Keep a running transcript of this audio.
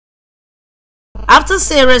After a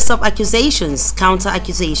series of accusations,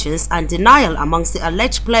 counter-accusations and denial amongst the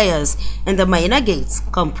alleged players in the Maina gates,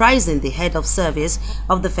 comprising the head of service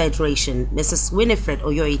of the Federation, Mrs. Winifred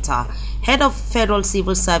Oyoita, head of Federal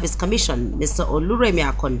Civil Service Commission, Mr. Oluremi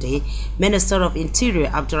Akonde, Minister of Interior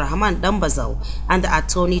Abdurrahman Dambazau, and the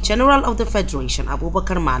Attorney General of the Federation,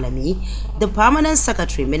 Abubakar Malami, the Permanent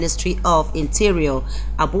Secretary, Ministry of Interior,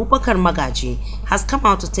 Abubakar Magaji, has come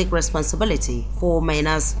out to take responsibility for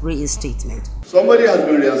Maina's reinstatement. Somebody has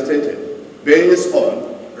been reinstated based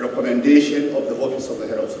on recommendation of the Office of the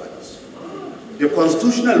Head of Service. The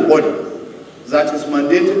constitutional body that is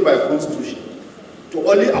mandated by Constitution to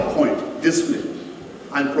only appoint, discipline,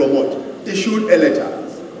 and promote, issued a letter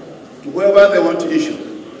to whoever they want to issue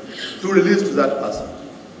to release to that person.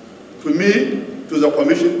 To me, to the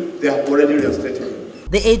Commission, they have already reinstated him.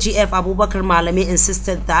 The AGF Abubakar Malami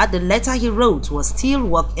insisted that the letter he wrote was still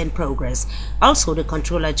work in progress. Also, the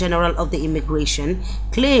Controller General of the Immigration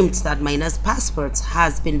claimed that Maina's passport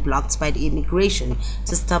has been blocked by the Immigration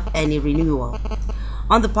to stop any renewal.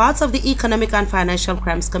 On the part of the Economic and Financial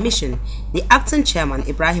Crimes Commission, the acting chairman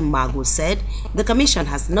Ibrahim Magu said the commission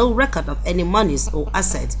has no record of any monies or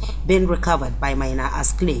assets being recovered by Maina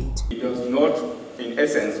as claimed. It does not, in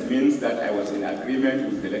essence, means that I was in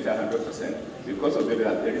agreement with the letter 100%. Because of the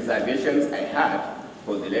reservations I had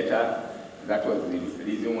for the letter, that was the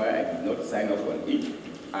reason why I did not sign off on it.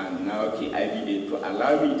 And now KIVA to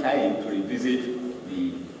allow me time to revisit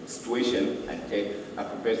the situation and take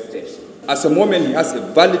appropriate steps. At the moment, he has a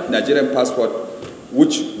valid Nigerian passport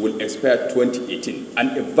which will expire 2018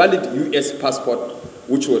 and a valid US passport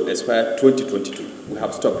which will expire 2022. We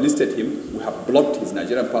have stop listed him, we have blocked his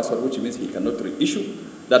Nigerian passport, which means he cannot reissue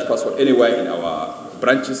that passport anywhere in our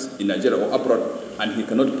branches in Nigeria or abroad, and he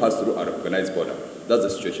cannot pass through our recognized border. That's the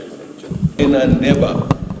situation. Maina never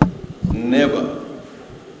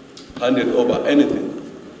handed over anything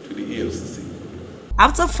to the EFCC.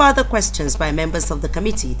 After further questions by members of the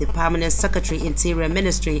committee, the Permanent Secretary Interior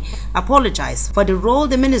Ministry apologized for the role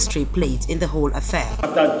the ministry played in the whole affair.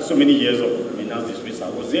 After so many years of Maina's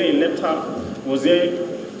dismissal, was there a letter, was there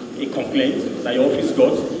a complaint that your office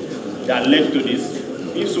got that led to this?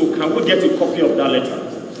 If so, can we get a copy of that letter?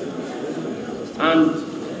 And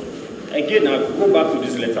again, I go back to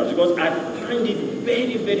this letter because I find it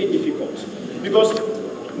very, very difficult. Because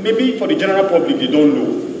maybe for the general public, they don't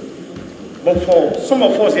know. But for some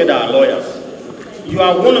of us here that are lawyers, you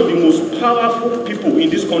are one of the most powerful people in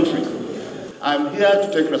this country. I'm here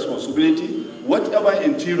to take responsibility. Whatever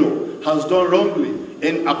Interior has done wrongly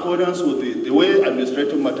in accordance with the way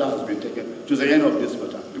administrative matter has been taken to the end of this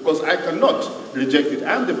matter. Because I cannot reject it.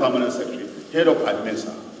 I'm the Permanent Secretary, head of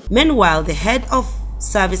Admin. Meanwhile, the head of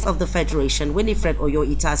service of the Federation, Winifred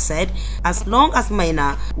Oyoita, said as long as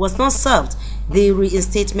Maina was not served the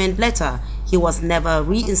reinstatement letter, he was never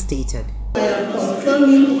reinstated. I am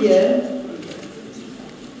confirming here,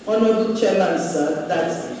 Honorable Chairman, sir,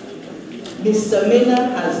 that Mr.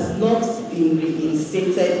 Maina has not been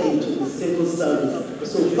reinstated into the civil service.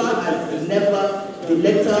 So far as the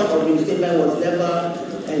letter of reinstatement was never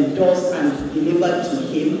endorsed and delivered to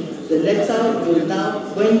him, the letter will now,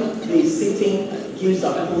 when the sitting gives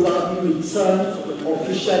approval, be returned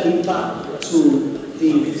officially back to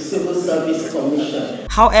the Civil Service Commission.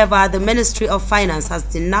 However, the Ministry of Finance has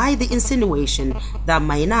denied the insinuation that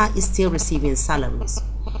Maina is still receiving salaries.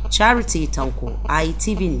 Charity Tanko,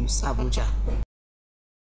 ITV News, Abuja.